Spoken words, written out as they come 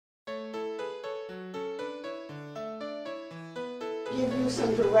give you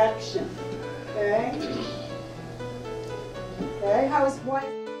some direction, okay? Okay, how's what?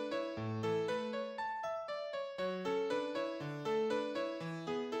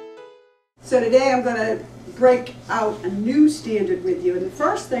 So today I'm going to break out a new standard with you, and the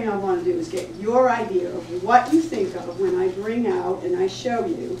first thing I want to do is get your idea of what you think of when I bring out and I show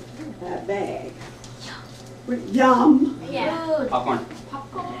you that bag. Yum. Yeah. Popcorn.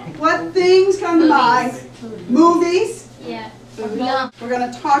 What things come to mind? Movies? Yeah. We're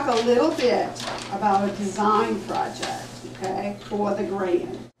going to talk a little bit about a design project, okay, for the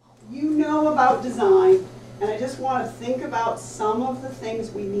grant. You know about design, and I just want to think about some of the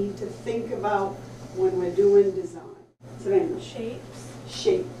things we need to think about when we're doing design. Savannah? Shapes.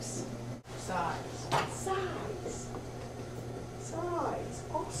 Shapes. Size. Size. Size.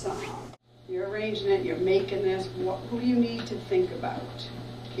 Awesome. You're arranging it, you're making this. Who do you need to think about,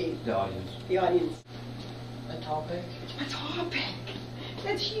 Kate? The audience. The audience. A topic. A topic.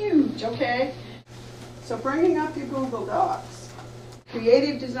 That's huge, okay? So bringing up your Google Docs.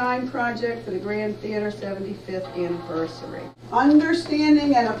 Creative design project for the Grand Theater 75th anniversary.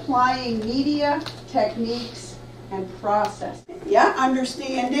 Understanding and applying media, techniques, and process. Yeah,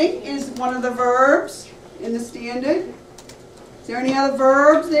 understanding is one of the verbs in the standard. Is there any other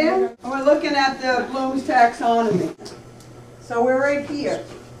verbs there? Oh, we're looking at the Bloom's taxonomy. So we're right here.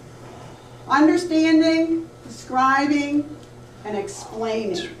 Understanding, describing, and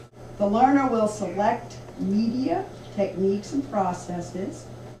explaining. The learner will select media, techniques, and processes.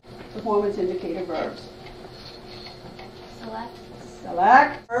 Performance indicator verbs. Select.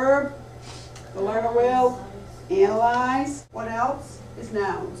 Select. Verb. The learner will analyze. What else is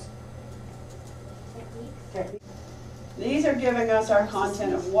nouns? Techniques. These are giving us our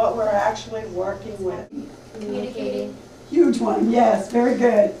content of what we're actually working with. Communicating. Huge one, yes, very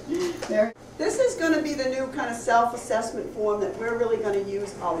good. This is going to be the new kind of self-assessment form that we're really going to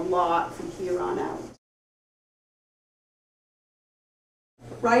use a lot from here on out.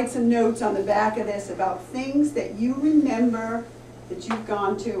 Write some notes on the back of this about things that you remember that you've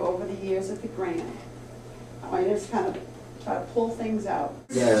gone to over the years at the grant. I just kind of try to pull things out.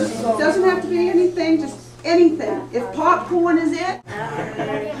 Yeah. It doesn't have to be anything, just anything. If popcorn is it,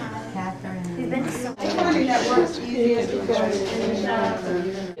 finding that works easiest because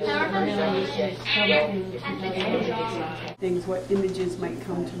things, what images might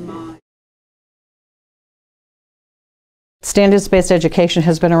come to mind. Standards-based education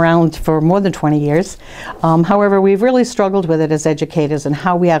has been around for more than 20 years. However, we've really struggled with it as educators and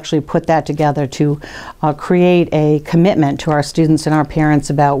how we actually put that together to create a commitment to our students and our parents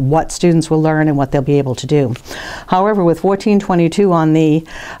about what students will learn and what they'll be able to do. However, with 1422 on the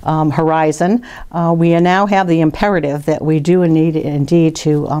horizon, we now have the imperative that we do need indeed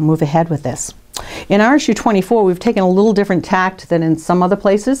to move ahead with this. In RSU 24, we've taken a little different tact than in some other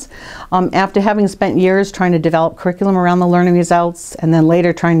places. After having spent years trying to develop curriculum around the learning results and then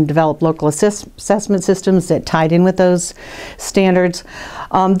later trying to develop local assessment systems that tied in with those standards,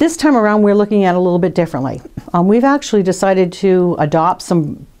 this time around we're looking at it a little bit differently. We've actually decided to adopt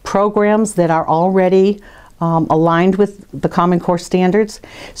some programs that are already aligned with the Common Core standards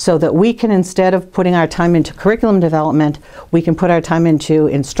so that we can, instead of putting our time into curriculum development, we can put our time into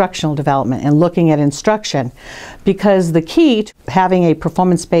instructional development and looking at instruction. Because the key to having a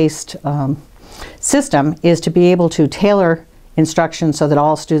performance-based system is to be able to tailor instruction so that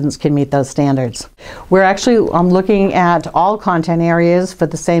all students can meet those standards. We're actually looking at all content areas for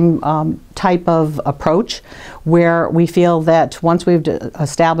the same type of approach, where we feel that once we've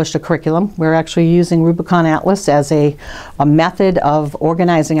established a curriculum, we're actually using Rubicon Atlas as a method of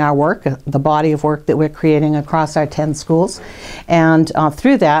organizing our work, the body of work that we're creating across our 10 schools. And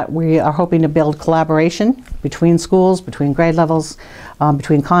through that, we are hoping to build collaboration between schools, between grade levels,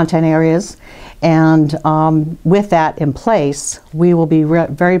 between content areas. And with that in place, we will be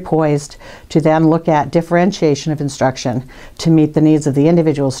very poised to then look at differentiation of instruction to meet the needs of the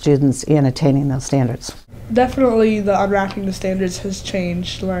individual students in attaining those standards. Definitely the unwrapping the standards has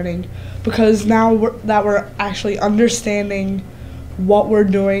changed learning, because now that we're actually understanding what we're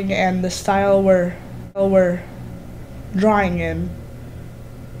doing and the style we're drawing in,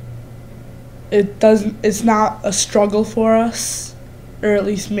 it's not a struggle for us, or at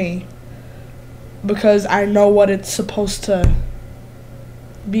least me, because I know what it's supposed to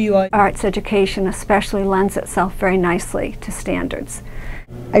be like. Arts education especially lends itself very nicely to standards.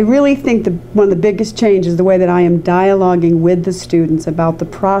 I really think one of the biggest changes is the way that I am dialoguing with the students about the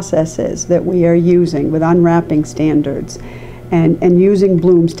processes that we are using with unwrapping standards and using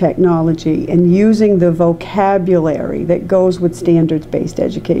Bloom's technology and using the vocabulary that goes with standards-based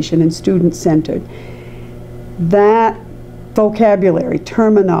education and student-centered. That vocabulary,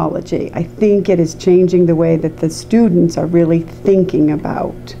 terminology. I think it is changing the way that the students are really thinking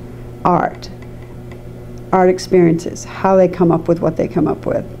about art experiences, how they come up with what they come up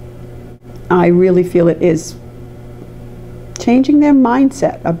with. I really feel it is changing their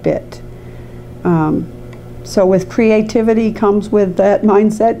mindset a bit. So with creativity comes with that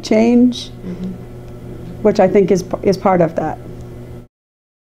mindset change, which I think is part of that.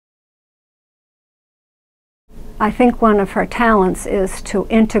 I think one of her talents is to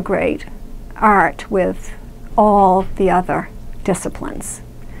integrate art with all the other disciplines.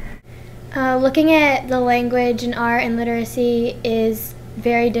 Looking at the language and art and literacy is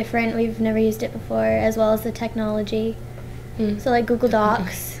very different. We've never used it before, as well as the technology. So like Google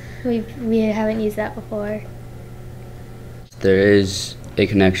Docs, we haven't used that before. There is a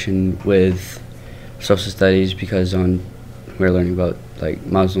connection with social studies because we're learning about like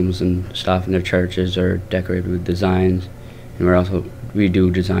Muslims and stuff, and their churches are decorated with designs, and we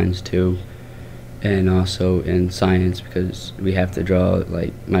do designs too. And also in science because we have to draw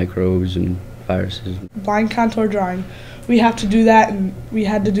like microbes and viruses. Line contour drawing, we have to do that, and we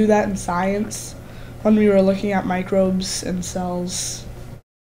had to do that in science when we were looking at microbes and cells.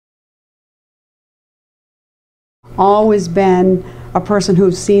 Always been a person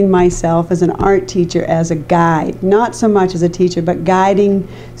who's seen myself as an art teacher as a guide, not so much as a teacher, but guiding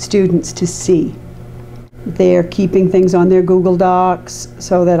students to see. They're keeping things on their Google Docs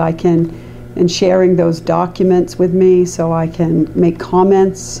so that I can, and sharing those documents with me so I can make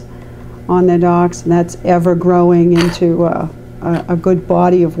comments on their docs, and that's ever growing into a good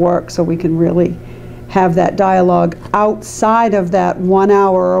body of work so we can really have that dialogue outside of that 1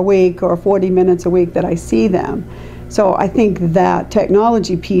 hour a week or 40 minutes a week that I see them. So I think that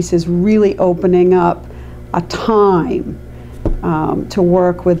technology piece is really opening up a time to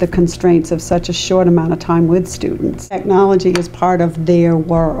work with the constraints of such a short amount of time with students. Technology is part of their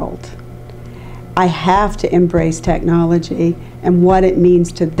world. I have to embrace technology and what it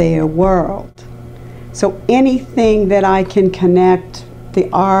means to their world. So anything that I can connect the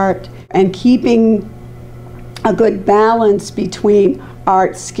art and keeping a good balance between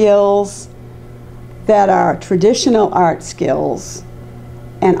art skills that are traditional art skills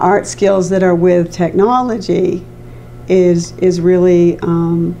and art skills that are with technology is really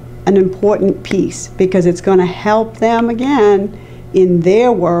an important piece, because it's going to help them again in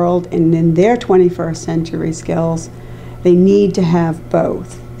their world and in their 21st century skills. They need to have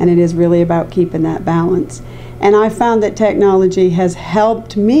both, and it is really about keeping that balance. And I found that technology has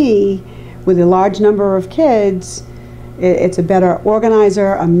helped me with a large number of kids. It's a better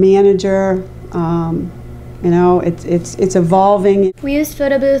organizer, a manager. You know, it's evolving. We used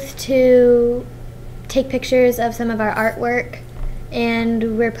Photo Booth to take pictures of some of our artwork,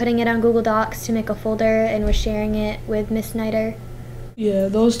 and we're putting it on Google Docs to make a folder, and we're sharing it with Miss Snider. Yeah,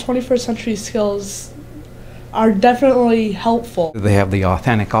 those 21st century skills are definitely helpful. They have the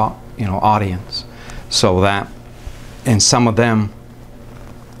authentic, audience, so that, and some of them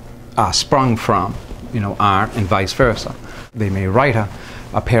are sprung from, art and vice versa. They may write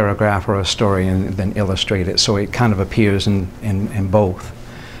a paragraph or a story and then illustrate it, so it kind of appears in both.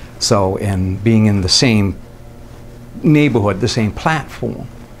 So, in being in the same neighborhood, the same platform,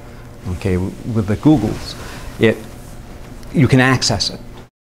 okay, with the Googles, you can access it.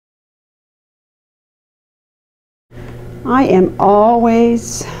 I am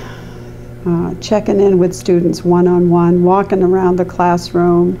always checking in with students one-on-one, walking around the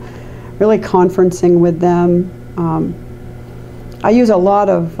classroom, really conferencing with them. I use a lot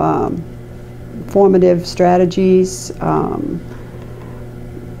of formative strategies,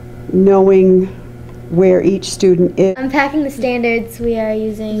 knowing where each student is. Unpacking the standards, we are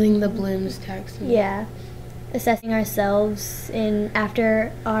using the Bloom's text. Yeah, assessing ourselves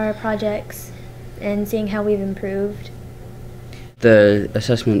after our projects and seeing how we've improved. The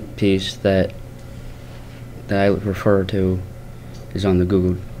assessment piece that I refer to is on the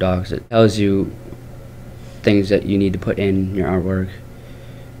Google Docs. It tells you things that you need to put in your artwork,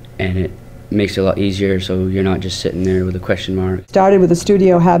 and it makes it a lot easier, so you're not just sitting there with a question mark. Started with the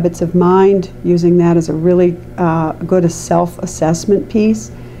studio habits of mind, using that as a really good self-assessment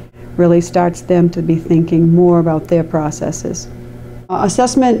piece. Really starts them to be thinking more about their processes.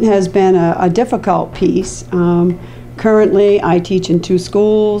 Assessment has been a difficult piece. Currently, I teach in 2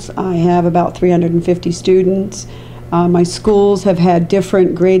 schools. I have about 350 students. My schools have had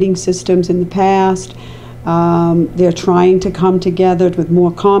different grading systems in the past. They're trying to come together with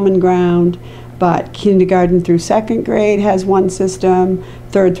more common ground, but kindergarten through 2nd grade has one system,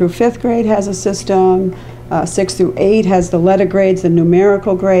 3rd through 5th grade has a system, 6th through 8 has the letter grades, the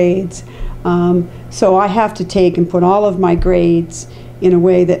numerical grades. So I have to take and put all of my grades in a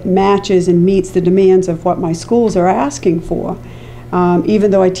way that matches and meets the demands of what my schools are asking for.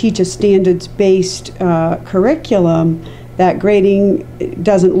 Even though I teach a standards-based curriculum, that grading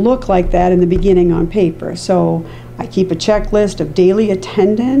doesn't look like that in the beginning on paper. So I keep a checklist of daily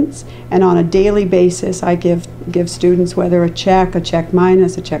attendance, and on a daily basis I give students whether a check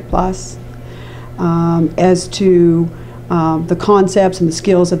minus, a check plus, as to the concepts and the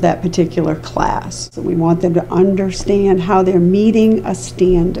skills of that particular class. So we want them to understand how they're meeting a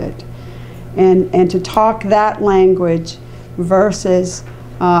standard, and to talk that language versus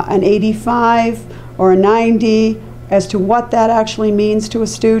an 85 or a 90 as to what that actually means to a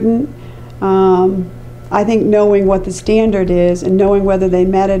student. I think knowing what the standard is and knowing whether they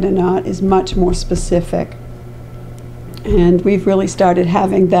met it or not is much more specific. And we've really started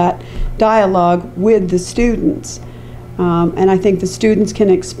having that dialogue with the students. And I think the students can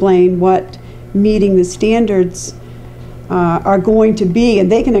explain what meeting the standards are going to be, and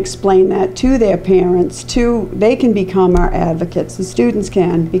they can explain that to their parents, they can become our advocates, the students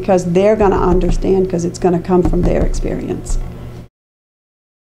can, because they're going to understand, because it's going to come from their experience.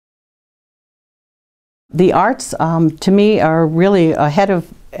 The arts, to me, are really ahead of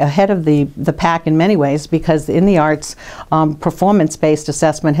the pack in many ways, because in the arts, performance-based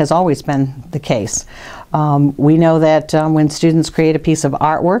assessment has always been the case. We know that when students create a piece of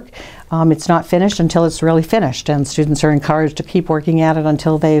artwork, it's not finished until it's really finished, and students are encouraged to keep working at it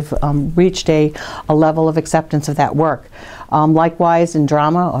until they've reached a level of acceptance of that work. Likewise, in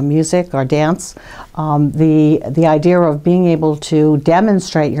drama or music or dance, the idea of being able to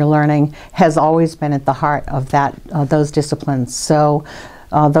demonstrate your learning has always been at the heart of those disciplines. So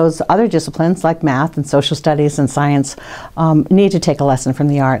those other disciplines like math and social studies and science need to take a lesson from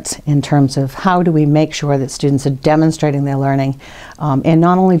the arts in terms of how do we make sure that students are demonstrating their learning, and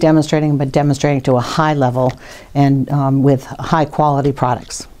not only demonstrating, but demonstrating to a high level and with high quality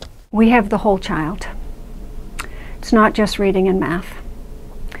products. We have the whole child. It's not just reading and math.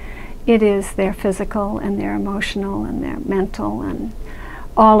 It is their physical and their emotional and their mental and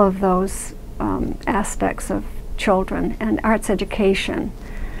all of those aspects of children, and arts education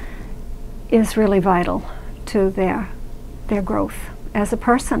is really vital to their growth as a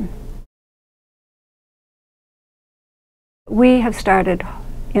person. We have started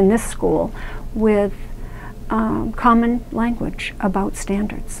in this school with common language about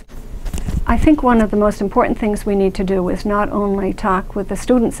standards. I think one of the most important things we need to do is not only talk with the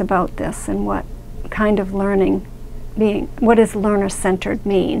students about this and what kind of learning what does learner-centered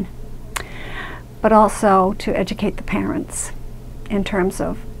mean, but also to educate the parents in terms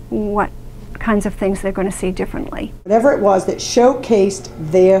of what kinds of things they're going to see differently. Whatever it was that showcased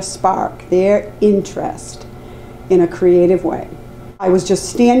their spark, their interest in a creative way. I was just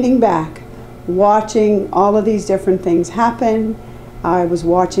standing back, watching all of these different things happen. I was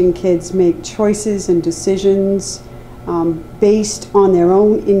watching kids make choices and decisions based on their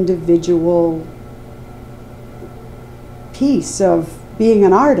own individual piece of being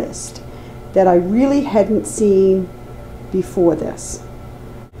an artist that I really hadn't seen before this.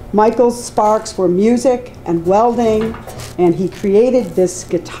 Michael's sparks were music and welding, and he created this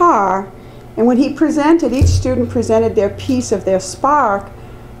guitar, and when he presented, each student presented their piece of their spark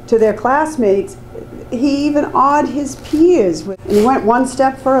to their classmates, he even awed his peers. And he went one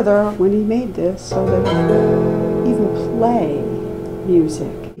step further when he made this, so that he could even play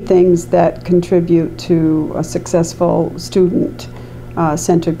music. Things that contribute to a successful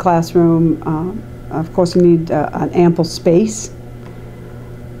student-centered classroom. Of course, we need an ample space.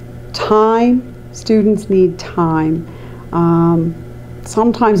 Time. Students need time.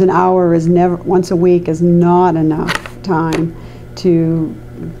 Sometimes an hour is once a week is not enough time to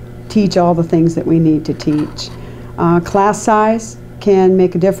teach all the things that we need to teach. Class size can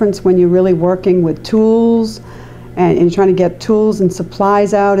make a difference when you're really working with tools and you're trying to get tools and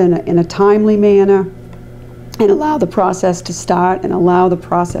supplies out in a timely manner, and allow the process to start and allow the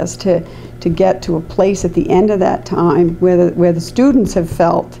process to get to a place at the end of that time where the students have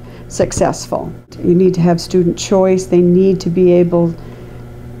felt successful. You need to have student choice. They need to be able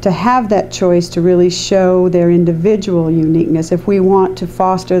to have that choice to really show their individual uniqueness. If we want to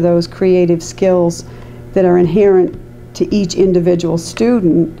foster those creative skills that are inherent to each individual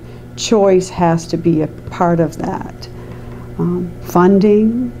student, choice has to be a part of that.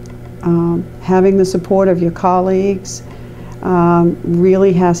 Funding, having the support of your colleagues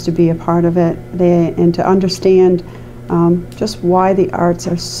really has to be a part of it, and to understand just why the arts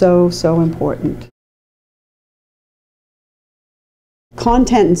are so important.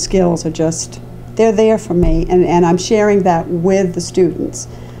 Content and skills are they're there for me, and I'm sharing that with the students.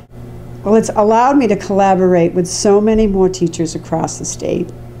 Well, it's allowed me to collaborate with so many more teachers across the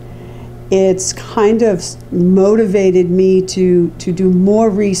state. It's kind of motivated me to do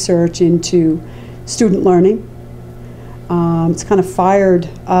more research into student learning. It's kind of fired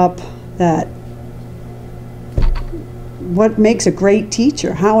up that what makes a great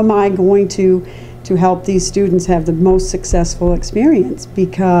teacher? How am I going to help these students have the most successful experience?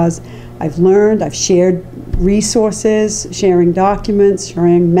 Because I've learned, I've shared resources, sharing documents,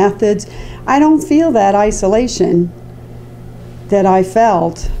 sharing methods. I don't feel that isolation that I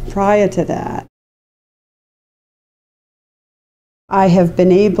felt prior to that. I have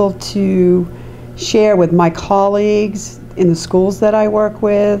been able to share with my colleagues in the schools that I work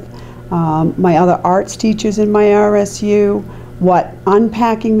with, my other arts teachers in my RSU, what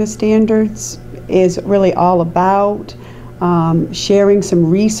unpacking the standards is really all about, sharing some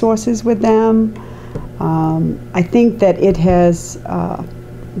resources with them. I think that it has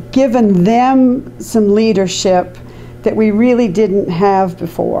given them some leadership that we really didn't have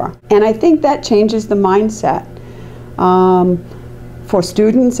before. And I think that changes the mindset for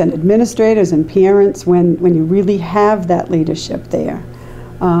students and administrators and parents when you really have that leadership there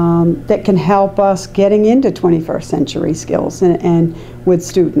that can help us getting into 21st century skills and with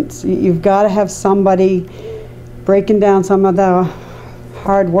students. You've got to have somebody breaking down some of the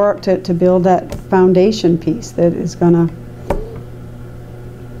hard work to build that foundation piece that is going to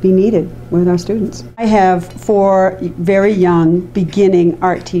be needed with our students. I have 4 very young beginning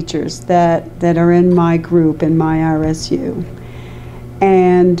art teachers that are in my group, in my RSU.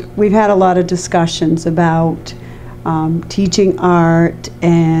 And we've had a lot of discussions about teaching art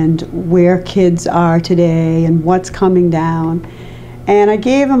and where kids are today and what's coming down. And I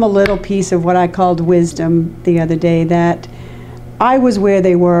gave them a little piece of what I called wisdom the other day, that I was where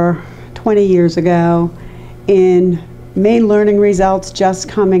they were 20 years ago in Maine learning results just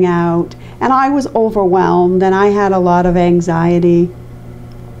coming out, and I was overwhelmed and I had a lot of anxiety.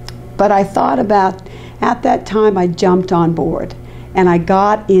 But I thought about, at that time I jumped on board and I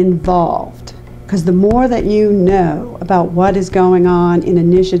got involved, because the more that you know about what is going on in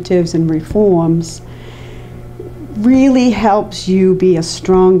initiatives and reforms really helps you be a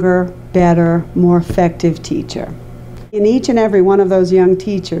stronger, better, more effective teacher. In each and every one of those young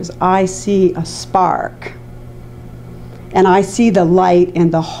teachers, I see a spark. And I see the light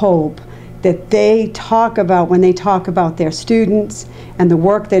and the hope that they talk about when they talk about their students and the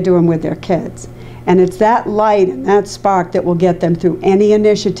work they're doing with their kids. And it's that light and that spark that will get them through any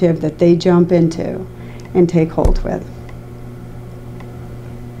initiative that they jump into and take hold with.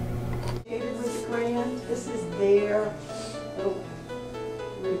 With the grant, this is their, what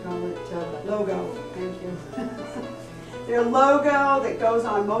do you call it, logo. Thank you. Their logo that goes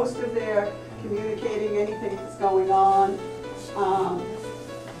on most of their communicating anything that's going on.